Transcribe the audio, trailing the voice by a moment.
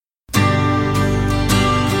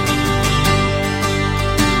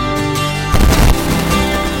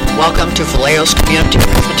welcome to Vallejo's Community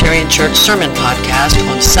Presbyterian Church Sermon Podcast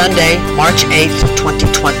on Sunday, March 8th,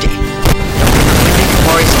 2020. Wendy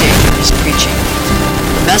Morris Daniel is preaching.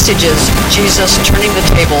 The message is Jesus turning the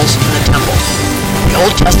tables in the temple. The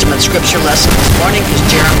Old Testament scripture lesson this morning is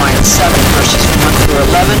Jeremiah 7, verses 1 through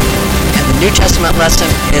 11, and the New Testament lesson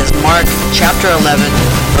is Mark chapter 11,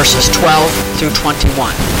 verses 12 through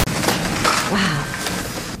 21. Wow.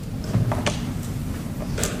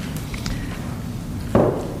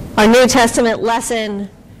 Our New Testament lesson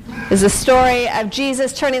is the story of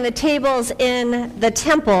Jesus turning the tables in the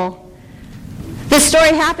temple. This story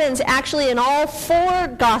happens actually in all four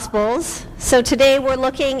Gospels. So today we're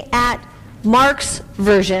looking at Mark's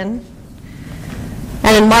version.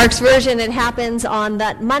 And in Mark's version, it happens on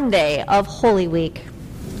that Monday of Holy Week.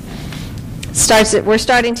 We're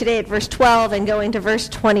starting today at verse 12 and going to verse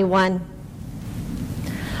 21.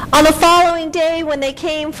 On the following day, when they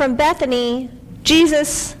came from Bethany,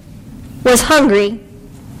 Jesus was hungry.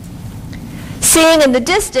 Seeing in the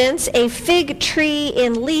distance a fig tree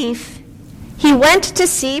in leaf, he went to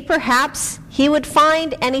see perhaps he would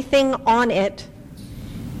find anything on it.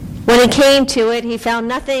 When he came to it, he found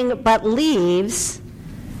nothing but leaves,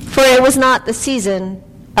 for it was not the season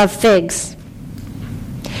of figs.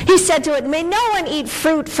 He said to it, "May no one eat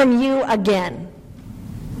fruit from you again."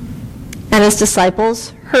 And his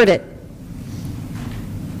disciples heard it.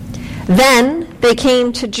 Then they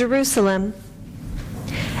came to Jerusalem,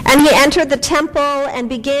 and he entered the temple and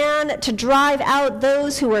began to drive out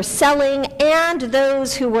those who were selling and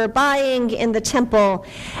those who were buying in the temple.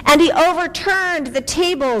 And he overturned the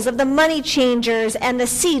tables of the money changers and the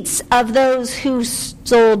seats of those who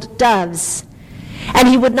sold doves. And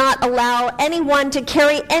he would not allow anyone to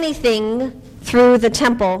carry anything through the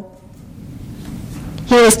temple.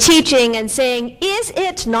 He was teaching and saying, "Is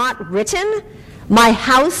it not written, 'My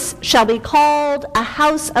house shall be called a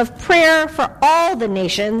house of prayer for all the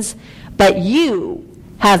nations,' but you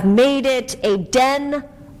have made it a den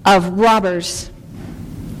of robbers."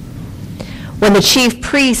 When the chief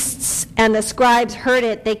priests and the scribes heard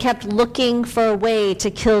it, they kept looking for a way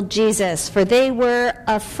to kill Jesus, for they were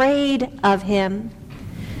afraid of him,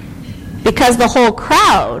 because the whole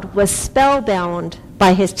crowd was spellbound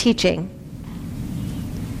by his teaching.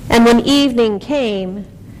 And when evening came,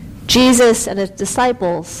 Jesus and his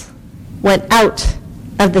disciples went out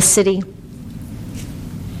of the city.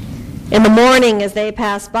 In the morning, as they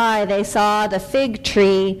passed by, they saw the fig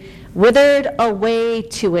tree withered away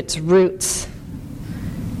to its roots.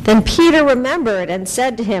 Then Peter remembered and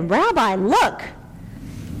said to him, "Rabbi, look,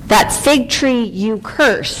 that fig tree you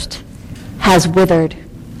cursed has withered."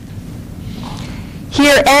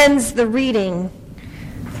 Here ends the reading.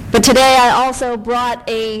 But today I also brought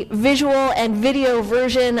a visual and video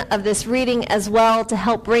version of this reading as well to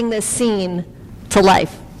help bring this scene to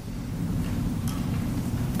life.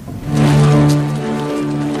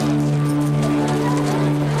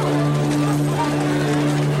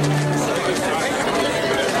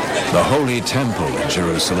 The Holy Temple in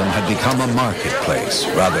Jerusalem had become a marketplace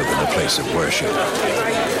rather than a place of worship.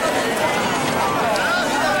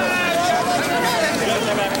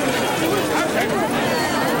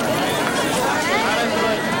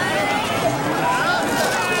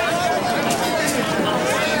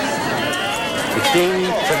 Sixteen,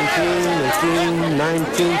 17, 18,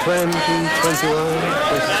 19, 20, 21,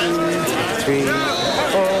 22, 23,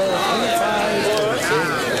 24, 25, 26,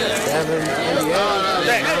 27, 28,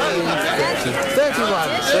 29, 30,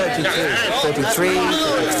 31, 32, 33,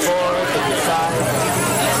 34, 35.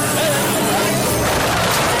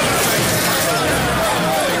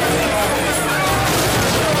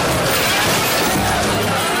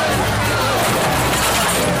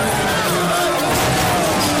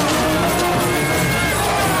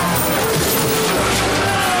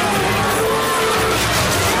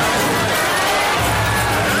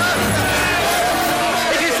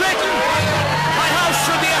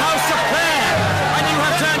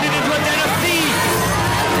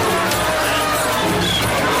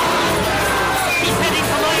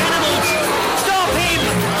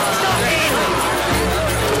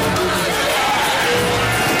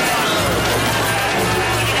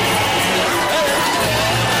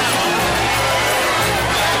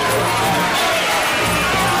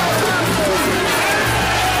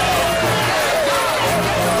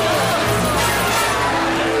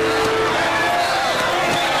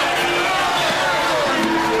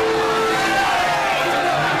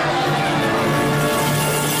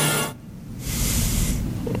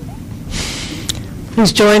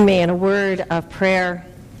 Please join me in a word of prayer.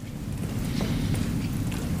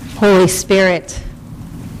 Holy Spirit,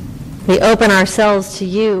 we open ourselves to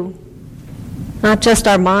you. Not just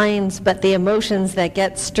our minds, but the emotions that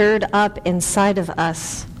get stirred up inside of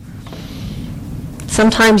us.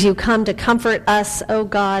 Sometimes you come to comfort us, oh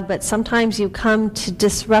God, but sometimes you come to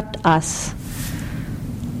disrupt us.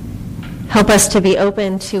 Help us to be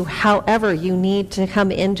open to however you need to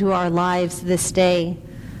come into our lives this day,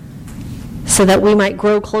 so that we might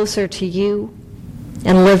grow closer to you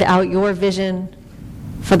and live out your vision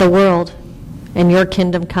for the world and your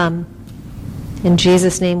kingdom come. In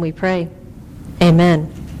Jesus' name we pray.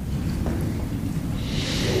 Amen.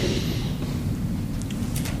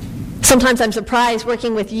 Sometimes I'm surprised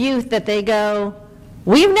working with youth that they go,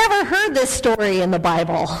 "We've never heard this story in the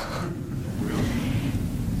Bible."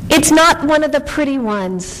 It's not one of the pretty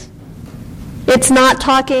ones. It's not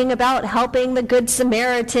talking about helping the Good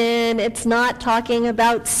Samaritan. It's not talking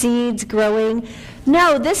about seeds growing.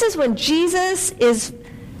 No, this is when Jesus is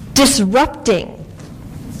disrupting.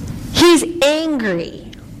 He's angry.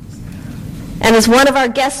 And as one of our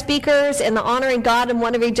guest speakers in the Honoring God and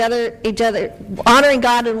Honoring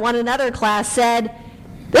God and One Another class said,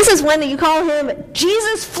 this is when you call him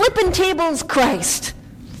Jesus flipping tables Christ.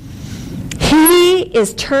 He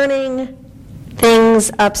is turning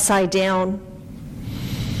things upside down.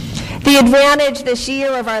 The advantage this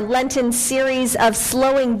year of our Lenten series of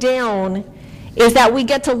slowing down is that we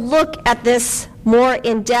get to look at this more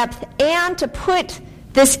in depth and to put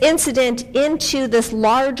this incident into this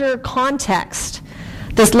larger context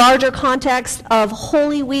of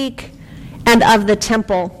Holy Week and of the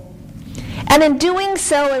temple. And in doing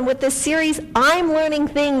so, and with this series, I'm learning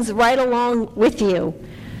things right along with you.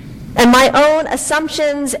 And my own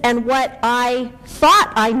assumptions and what I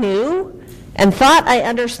thought I knew and thought I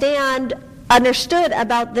understood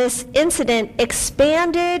about this incident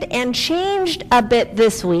expanded and changed a bit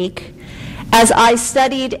this week as I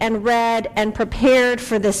studied and read and prepared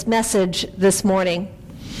for this message this morning.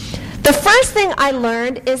 The first thing I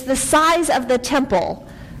learned is the size of the temple.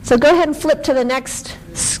 So go ahead and flip to the next.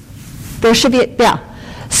 There should be, yeah.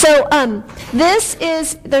 So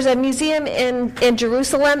there's a museum in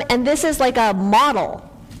Jerusalem, and this is like a model,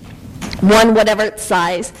 one whatever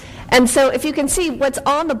size. And so if you can see, what's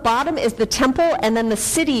on the bottom is the temple, and then the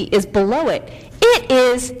city is below it. It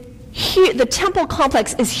is huge. The temple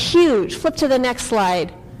complex is huge. Flip to the next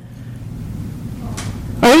slide.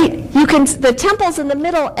 Right? The temple's in the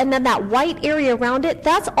middle, and then that white area around it,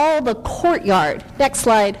 that's all the courtyard. Next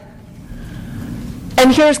slide.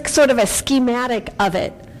 And here's sort of a schematic of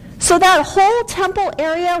it. So that whole temple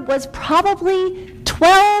area was probably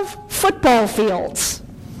 12 football fields.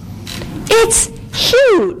 It's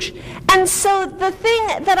huge. And so the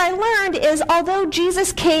thing that I learned is, although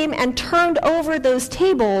Jesus came and turned over those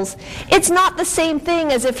tables, it's not the same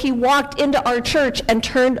thing as if he walked into our church and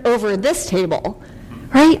turned over this table,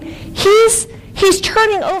 right? He's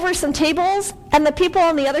turning over some tables, and the people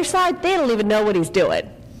on the other side, they don't even know what he's doing.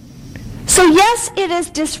 So yes, it is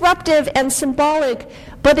disruptive and symbolic,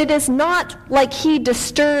 but it is not like he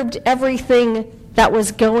disturbed everything that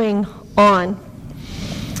was going on.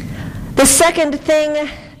 The second thing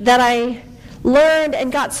that I learned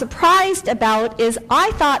and got surprised about is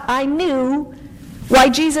I thought I knew why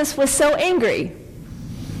Jesus was so angry.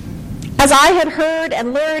 As I had heard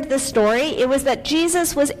and learned this story, it was that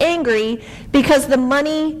Jesus was angry because the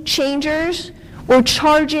money changers were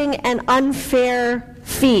charging an unfair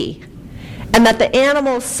fee, and that the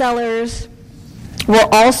animal sellers were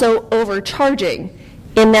also overcharging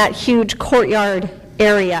in that huge courtyard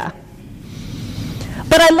area.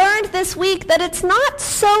 But I learned this week that it's not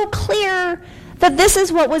so clear that this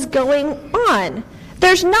is what was going on.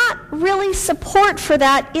 There's not really support for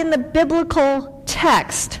that in the biblical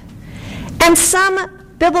text. And some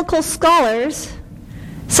biblical scholars,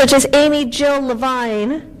 such as Amy Jill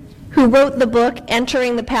Levine, who wrote the book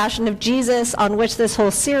Entering the Passion of Jesus, on which this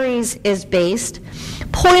whole series is based,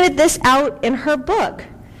 pointed this out in her book.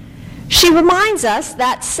 She reminds us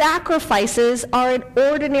that sacrifices are an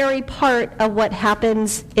ordinary part of what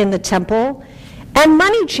happens in the temple, and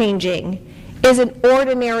money changing is an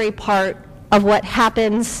ordinary part of what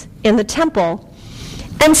happens in the temple.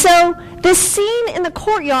 And so this scene in the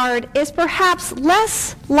courtyard is perhaps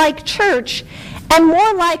less like church and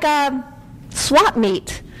more like a swap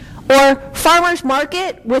meet or farmer's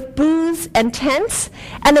market with booths and tents,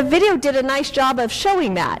 and the video did a nice job of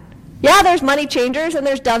showing that. Yeah, there's money changers, and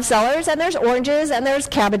there's dove sellers, and there's oranges, and there's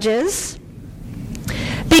cabbages.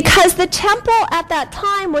 Because the temple at that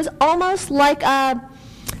time was almost like a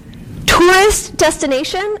tourist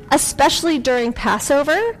destination, especially during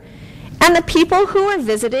Passover, and the people who were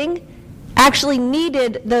visiting actually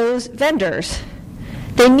needed those vendors.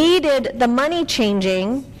 They needed the money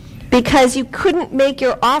changing because you couldn't make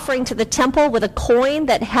your offering to the temple with a coin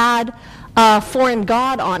that had a foreign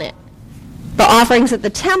god on it. The offerings at the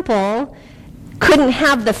temple couldn't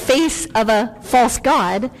have the face of a false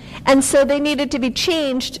god, and so they needed to be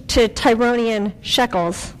changed to Tyronian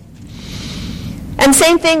shekels. And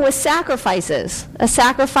same thing with sacrifices. A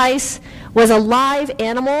sacrifice was a live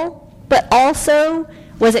animal, but also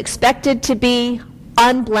was expected to be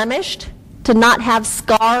unblemished, to not have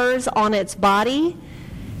scars on its body.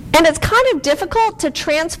 And it's kind of difficult to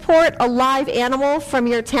transport a live animal from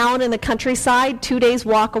your town in the countryside, 2 days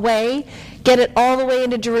walk away, get it all the way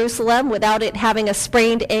into Jerusalem without it having a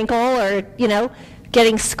sprained ankle or,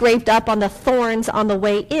 getting scraped up on the thorns on the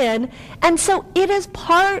way in. And so it is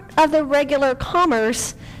part of the regular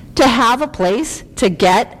commerce to have a place to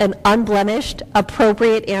get an unblemished,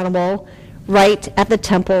 appropriate animal right at the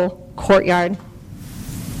temple courtyard.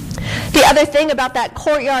 The other thing about that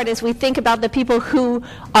courtyard is we think about the people who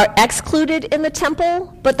are excluded in the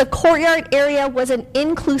temple, but the courtyard area was an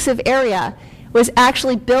inclusive area. It was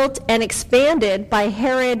actually built and expanded by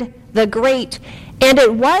Herod the Great, and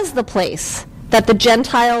it was the place that the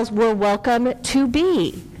Gentiles were welcome to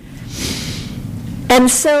be. And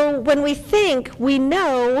so when we think we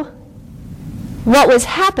know what was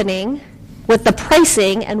happening with the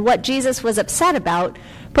pricing and what Jesus was upset about,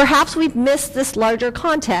 perhaps we've missed this larger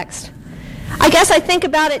context. I guess I think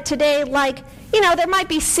about it today like, there might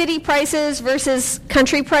be city prices versus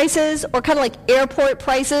country prices, or kind of like airport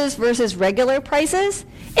prices versus regular prices.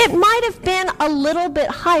 It might have been a little bit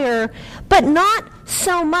higher, but not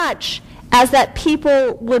so much as that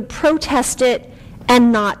people would protest it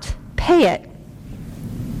and not pay it.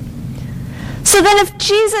 So then if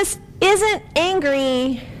Jesus isn't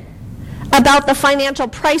angry about the financial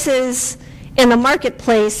prices in the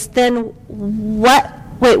marketplace, then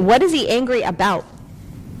what is he angry about?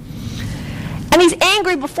 And he's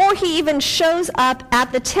angry before he even shows up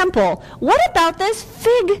at the temple. What about this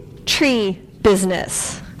fig tree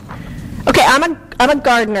business? Okay, I'm a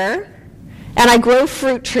gardener, and I grow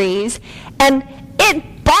fruit trees, and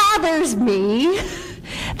it bothers me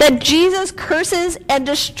that Jesus curses and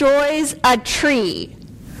destroys a tree.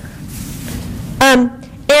 And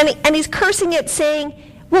he's cursing it, saying,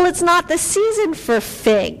 well, it's not the season for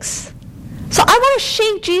figs. So I want to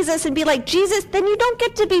shake Jesus and be like, Jesus, then you don't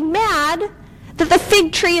get to be mad that the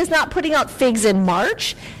fig tree is not putting out figs in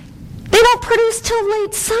March. They don't produce till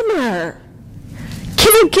late summer.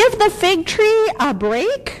 Can you give the fig tree a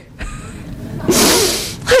break?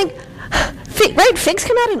 Right? Figs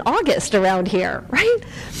come out in August around here, right?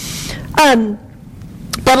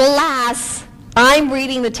 But alas, I'm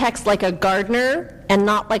reading the text like a gardener and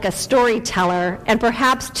not like a storyteller, and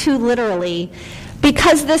perhaps too literally,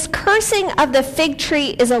 because this cursing of the fig tree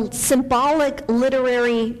is a symbolic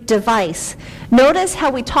literary device. Notice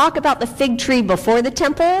how we talk about the fig tree before the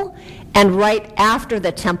temple and right after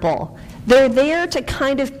the temple. They're there to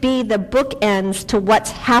kind of be the bookends to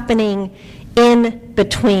what's happening in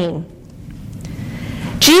between.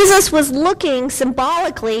 Jesus was looking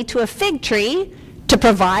symbolically to a fig tree to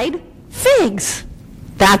provide figs.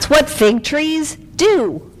 That's what fig trees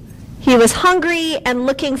do. He was hungry and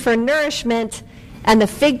looking for nourishment, and the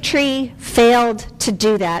fig tree failed to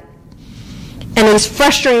do that. And he's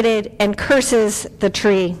frustrated and curses the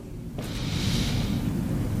tree.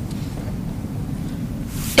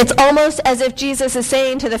 It's almost as if Jesus is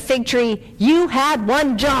saying to the fig tree, you had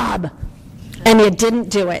one job, and you didn't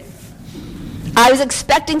do it. I was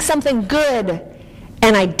expecting something good,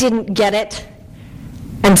 and I didn't get it,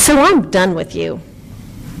 and so I'm done with you.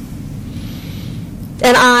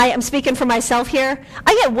 And I am speaking for myself here.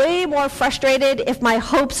 I get way more frustrated if my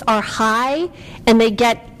hopes are high and they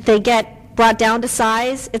get brought down to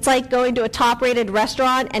size. It's like going to a top-rated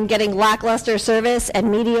restaurant and getting lackluster service and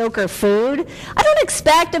mediocre food. I don't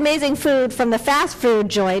expect amazing food from the fast food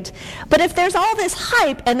joint, but if there's all this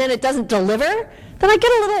hype and then it doesn't deliver, then I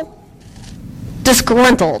get a little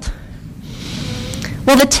disgruntled.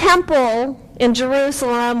 Well, the temple in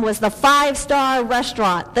Jerusalem was the 5-star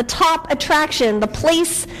restaurant, the top attraction, the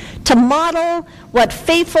place to model what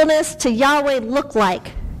faithfulness to Yahweh looked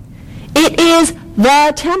like. It is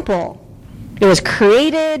the temple. It was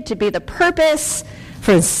created to be the purpose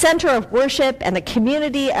for the center of worship and the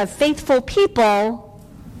community of faithful people,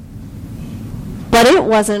 but it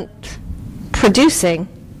wasn't producing.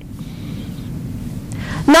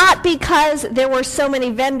 Not because there were so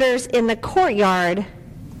many vendors in the courtyard,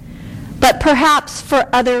 but perhaps for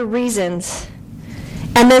other reasons.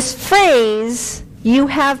 And this phrase, you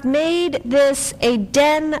have made this a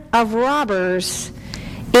den of robbers,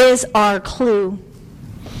 is our clue.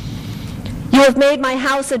 You have made my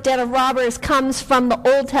house a den of robbers comes from the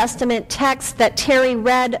Old Testament text that Terry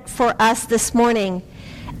read for us this morning,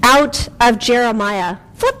 out of Jeremiah.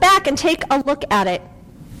 Flip back and take a look at it.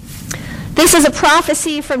 This is a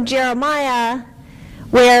prophecy from Jeremiah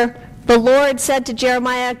where the Lord said to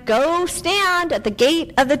Jeremiah, go stand at the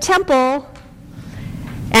gate of the temple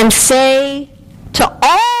and say to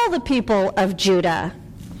all the people of Judah,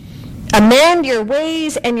 amend your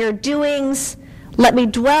ways and your doings. Let me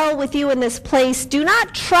dwell with you in this place. Do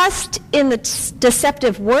not trust in the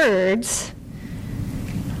deceptive words.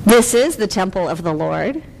 This is the temple of the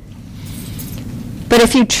Lord. But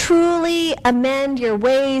if you truly amend your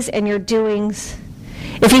ways and your doings,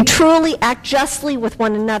 if you truly act justly with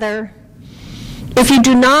one another, if you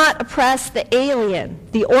do not oppress the alien,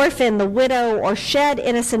 the orphan, the widow, or shed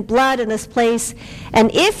innocent blood in this place,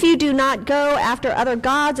 and if you do not go after other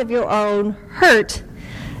gods of your own hurt,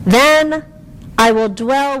 then I will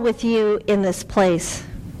dwell with you in this place.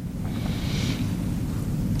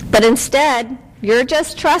 But instead, you're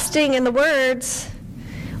just trusting in the words.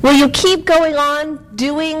 Will you keep going on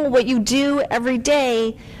doing what you do every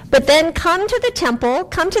day, but then come to the temple,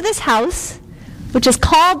 come to this house, which is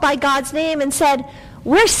called by God's name, and said,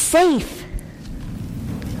 we're safe.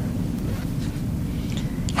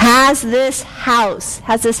 Has this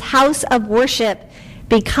house of worship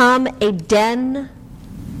become a den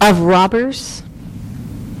of robbers?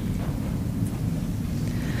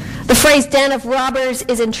 The phrase den of robbers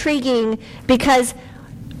is intriguing because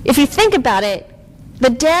if you think about it, the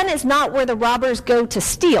den is not where the robbers go to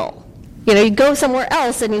steal. You go somewhere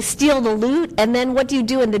else and you steal the loot, and then what do you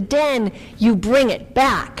do in the den? You bring it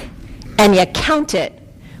back and you count it,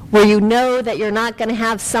 where you know that you're not going to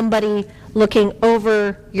have somebody looking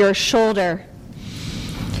over your shoulder.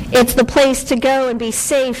 It's the place to go and be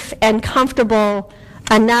safe and comfortable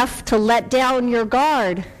enough to let down your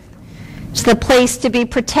guard. It's the place to be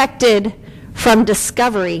protected from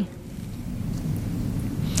discovery.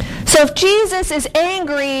 So if Jesus is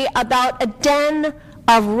angry about a den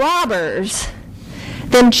of robbers,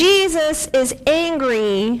 then Jesus is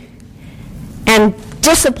angry and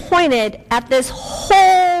disappointed at this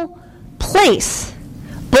whole place,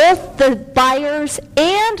 both the buyers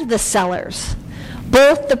and the sellers,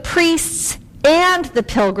 both the priests and the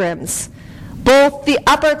pilgrims, both the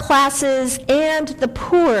upper classes and the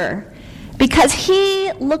poor, because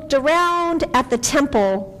he looked around at the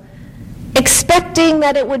temple expecting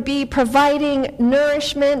that it would be providing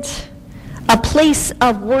nourishment, a place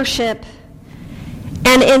of worship,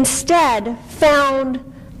 and instead found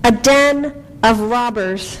a den of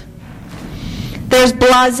robbers. There's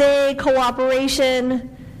blasé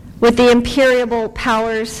cooperation with the imperial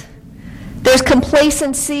powers. There's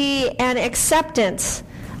complacency and acceptance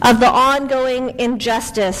of the ongoing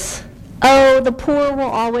injustice. Oh, the poor will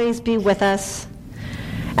always be with us.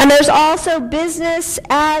 And there's also business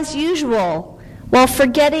as usual, while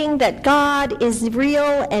forgetting that God is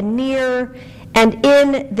real and near and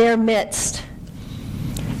in their midst.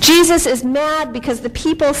 Jesus is mad because the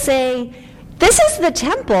people say, this is the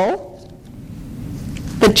temple.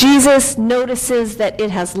 But Jesus notices that it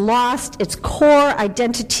has lost its core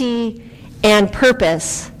identity and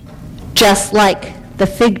purpose, just like the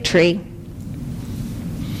fig tree.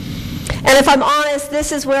 And if I'm honest,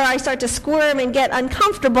 this is where I start to squirm and get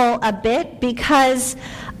uncomfortable a bit, because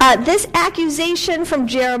this accusation from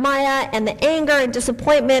Jeremiah and the anger and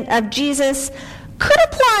disappointment of Jesus could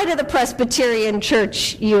apply to the Presbyterian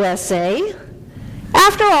Church USA.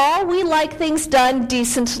 After all, we like things done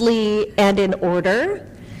decently and in order.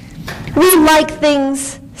 We like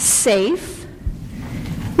things safe.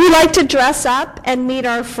 We like to dress up and meet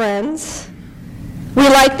our friends. We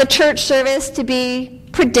like the church service to be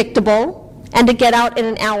predictable and to get out in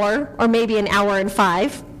an hour or maybe an hour and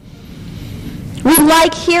 5. We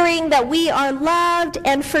like hearing that we are loved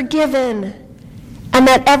and forgiven and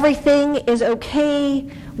that everything is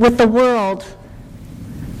okay with the world.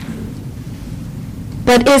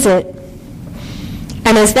 But is it?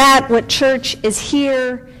 And is that what church is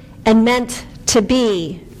here and meant to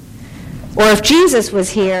be? Or if Jesus was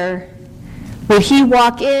here, would he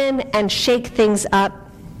walk in and shake things up?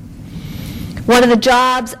 One of the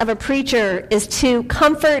jobs of a preacher is to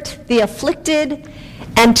comfort the afflicted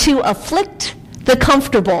and to afflict the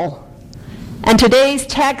comfortable. And today's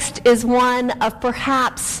text is one of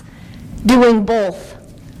perhaps doing both.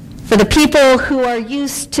 For the people who are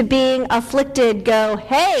used to being afflicted go,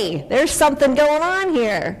 hey, there's something going on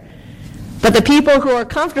here. But the people who are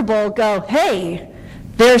comfortable go, hey,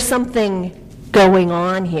 there's something going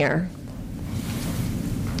on here.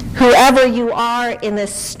 Whoever you are in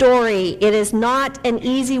this story, it is not an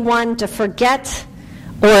easy one to forget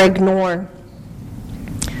or ignore.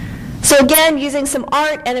 So again, using some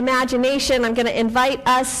art and imagination, I'm going to invite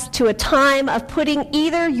us to a time of putting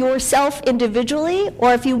either yourself individually,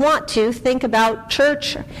 or if you want to, think about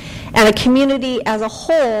church and a community as a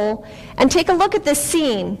whole, and take a look at this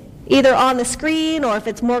scene, either on the screen or if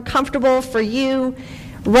it's more comfortable for you,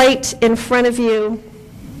 right in front of you.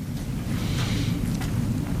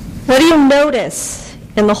 What do you notice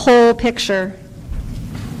in the whole picture?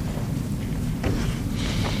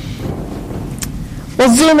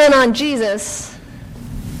 We'll zoom in on Jesus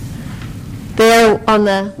there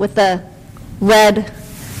with the red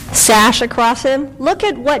sash across him. Look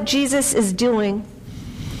at what Jesus is doing.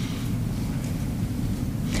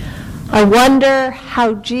 I wonder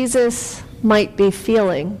how Jesus might be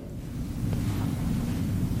feeling.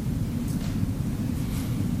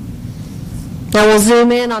 Now we'll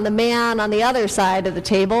zoom in on the man on the other side of the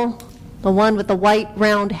table, the one with the white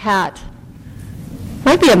round hat.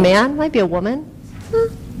 Might be a man, might be a woman.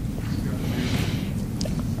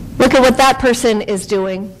 Look at what that person is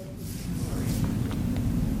doing.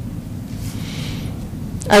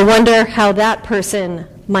 I wonder how that person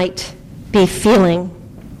might be feeling.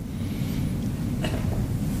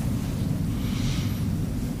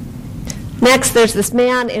 Next, there's this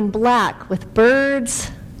man in black with birds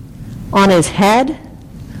on his head.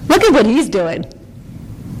 Look at what he's doing.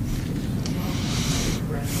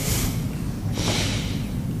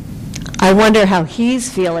 I wonder how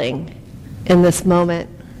he's feeling in this moment.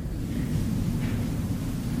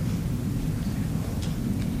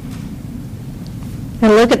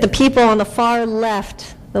 And look at the people on the far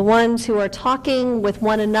left, the ones who are talking with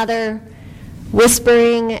one another,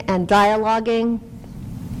 whispering and dialoguing.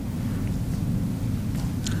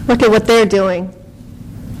 Look at what they're doing.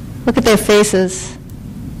 Look at their faces.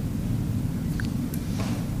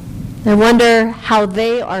 I wonder how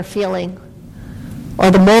they are feeling, or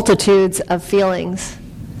the multitudes of feelings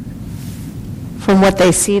from what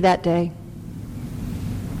they see that day.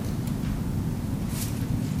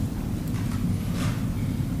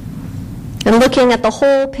 And looking at the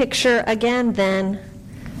whole picture again then,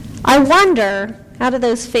 I wonder, out of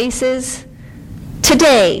those faces,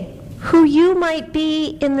 today, who you might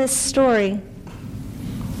be in this story,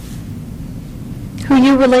 who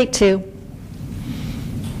you relate to.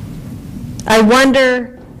 I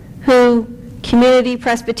wonder who Community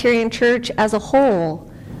Presbyterian Church as a whole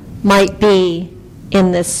might be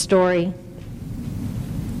in this story.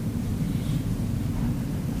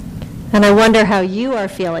 And I wonder how you are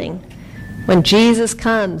feeling when Jesus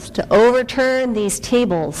comes to overturn these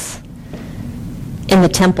tables in the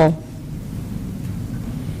temple.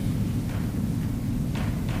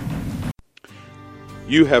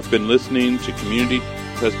 You have been listening to Community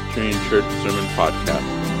Presbyterian Church Sermon Podcast.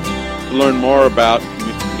 To learn more about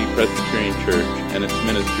Community Presbyterian Church and its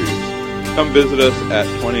ministries, come visit us at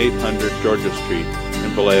 2800 Georgia Street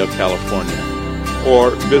in Vallejo, California,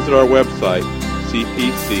 or visit our website,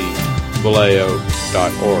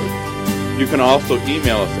 cpcvallejo.org. You can also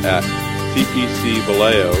email us at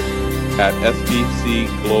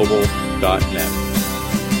cpcvallejo@sbcglobal.net.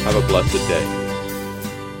 Have a blessed day.